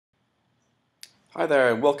Hi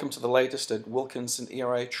there and welcome to the latest at Wilkinson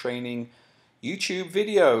ERA training YouTube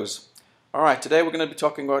videos. Alright, today we're going to be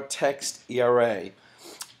talking about TextERA.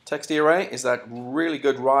 TextERA is that really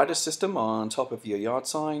good rider system on top of your yard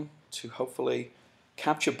sign to hopefully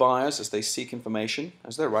capture buyers as they seek information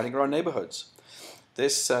as they're riding around neighborhoods.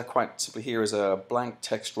 This quite simply here is a blank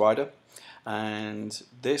text rider, and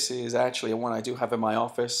this is actually one I do have in my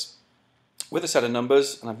office with a set of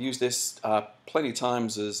numbers, and I've used this plenty of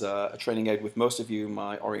times as a training aid with most of you in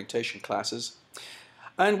my orientation classes.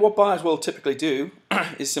 And what buyers will typically do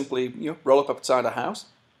is simply roll up outside a house,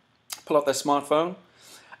 pull out their smartphone,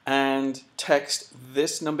 and text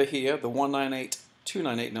this number here, the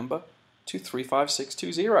 198-298 number, to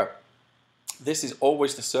 35620. This is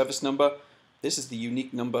always the service number. This is the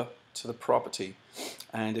unique number to the property.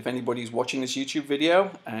 And if anybody's watching this YouTube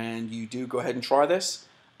video and you do go ahead and try this,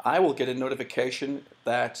 I will get a notification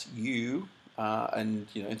that you, and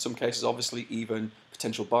in some cases obviously even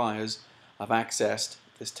potential buyers, have accessed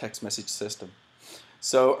this text message system.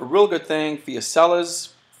 So a real good thing for your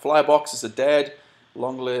sellers. Flyer boxes are dead.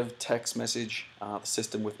 Long live text message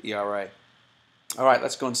system with ERA. All right,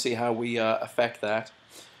 let's go and see how we affect that.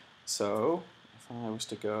 So if I was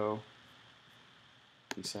to go,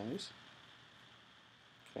 he says,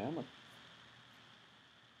 camera.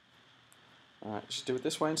 All right, let's do it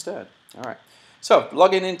this way instead. All right, so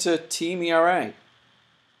logging into Team ERA,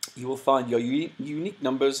 you will find your unique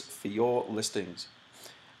numbers for your listings.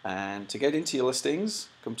 And to get into your listings,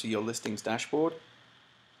 come to your listings dashboard,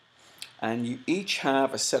 and you each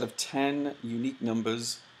have a set of 10 unique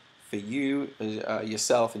numbers for you,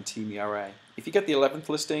 yourself in Team ERA. If you get the 11th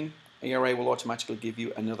listing, ERA will automatically give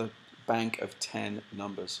you another bank of 10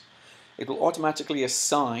 numbers. It will automatically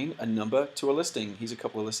assign a number to a listing. Here's a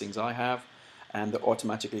couple of listings I have, and they're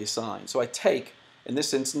automatically assigned. So I take, in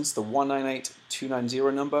this instance, the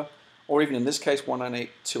 198-290 number, or even in this case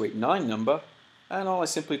 198-289 number, and all I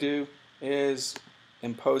simply do is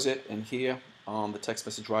impose it in here on the text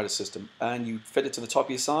message writer system, and you fit it to the top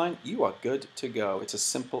of your sign, you are good to go. It's as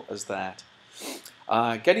simple as that.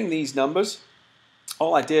 Getting these numbers,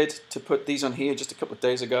 all I did to put these on here just a couple of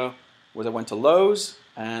days ago was I went to Lowe's,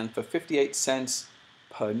 and for 58 cents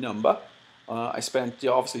per number, I spent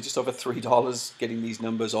obviously just over $3 getting these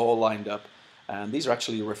numbers all lined up, and these are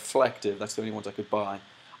actually reflective. That's the only ones I could buy.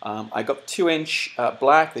 I got 2-inch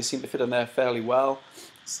black. They seem to fit in there fairly well,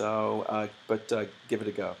 so but give it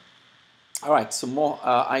a go. All right, some more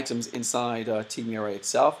items inside Team ERA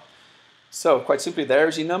itself. So quite simply,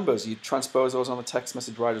 there's your numbers. You transpose those on the text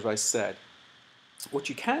message writer, as I said. What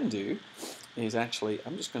you can do is actually,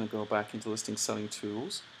 I'm just going to go back into listing selling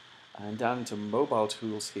tools and down into mobile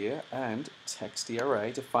tools here and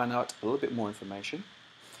TextERA to find out a little bit more information,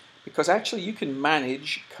 because actually you can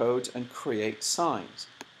manage codes and create signs.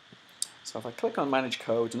 So if I click on manage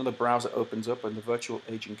codes, another browser opens up on the Virtual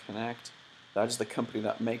Agent Connect. That is the company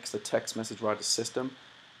that makes the text message writer system,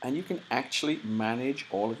 and you can actually manage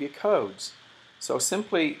all of your codes. So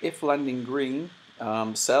simply, if landing green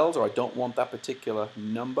sells, or I don't want that particular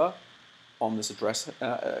number on this address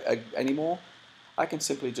anymore, I can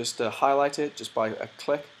simply just highlight it just by a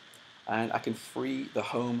click, and I can free the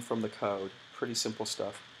home from the code. Pretty simple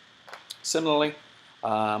stuff. Similarly,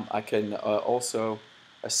 I can also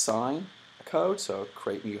assign a code, so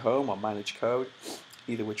create new home or manage code,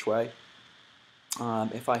 either which way.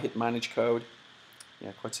 If I hit manage code,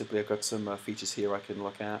 quite simply I've got some features here I can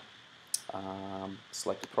look at.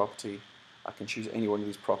 Select a property. I can choose any one of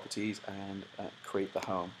these properties and create the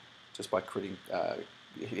home just by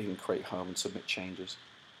hitting create home and submit changes.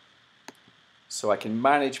 So I can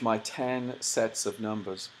manage my 10 sets of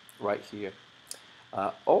numbers right here.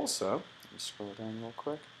 Also, let me scroll down real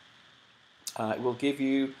quick. It will give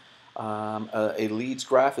you a leads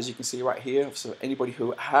graph, as you can see right here. So anybody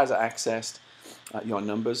who has accessed your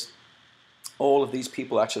numbers, all of these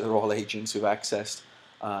people, actually they're all agents who've accessed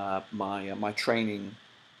my training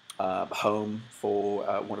home for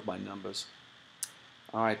one of my numbers.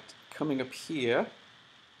 All right, coming up here,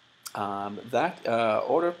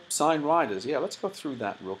 order sign riders. Yeah, let's go through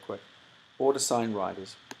that real quick. Order sign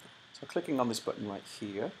riders. So clicking on this button right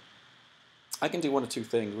here, I can do one of two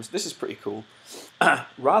things. This is pretty cool.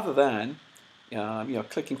 Rather than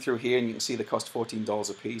clicking through here, and you can see they cost $14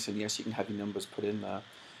 a piece, and yes, you can have your numbers put in there.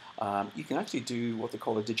 You can actually do what they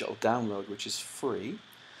call a digital download, which is free.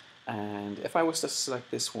 And if I was to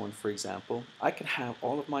select this one, for example, I can have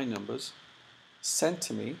all of my numbers sent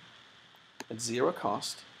to me at zero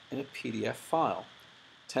cost in a PDF file.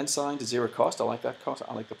 10 signed at zero cost. I like that cost.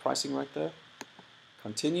 I like the pricing right there.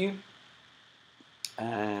 Continue.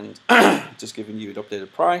 And just giving you an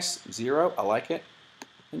updated price, zero. I like it.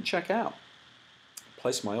 And check out.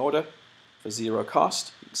 place my order for 0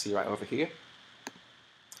 cost. You can see right over here.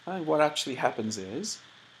 And what actually happens is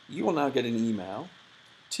you will now get an email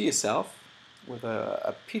to yourself with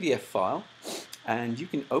a PDF file, and you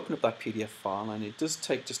can open up that PDF file, and it does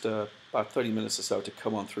take just about 30 minutes or so to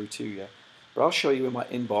come on through to you. But I'll show you in my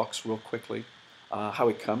inbox real quickly how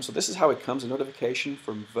it comes. So this is how it comes, a notification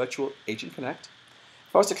from Virtual Agent Connect.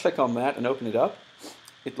 If I was to click on that and open it up,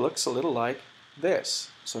 it looks a little like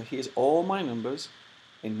this. So here's all my numbers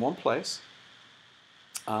in one place.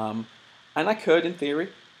 And I could, in theory,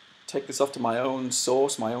 take this off to my own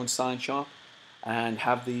source, my own sign shop, and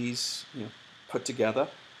have these put together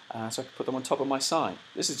so I can put them on top of my sign.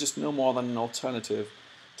 This is just no more than an alternative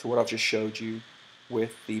to what I've just showed you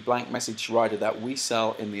with the blank message writer that we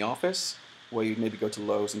sell in the office, where you'd maybe go to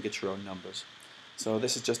Lowe's and get your own numbers. So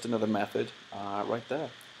this is just another method right there.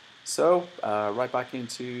 So right back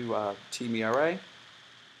into TextERA,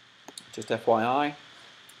 just FYI,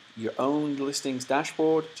 your own listings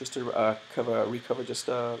dashboard, just to recover just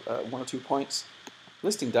 1 or 2 points.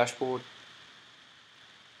 Listing dashboard,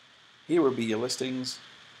 here will be your listings,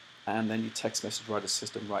 and then your text message writer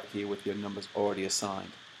system right here with your numbers already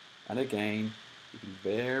assigned. And again, you can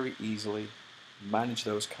very easily manage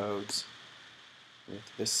those codes with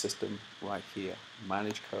this system right here.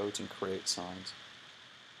 Manage codes and create signs.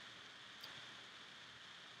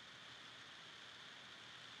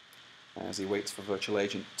 As he waits for Virtual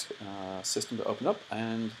Agent system to open up,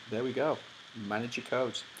 and there we go. Manage your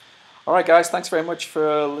codes. All right, guys, thanks very much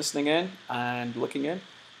for listening in and looking in.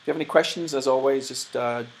 If you have any questions, as always, just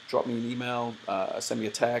drop me an email, send me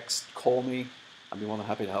a text, call me. I'd be more than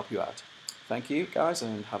happy to help you out. Thank you, guys,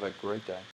 and have a great day.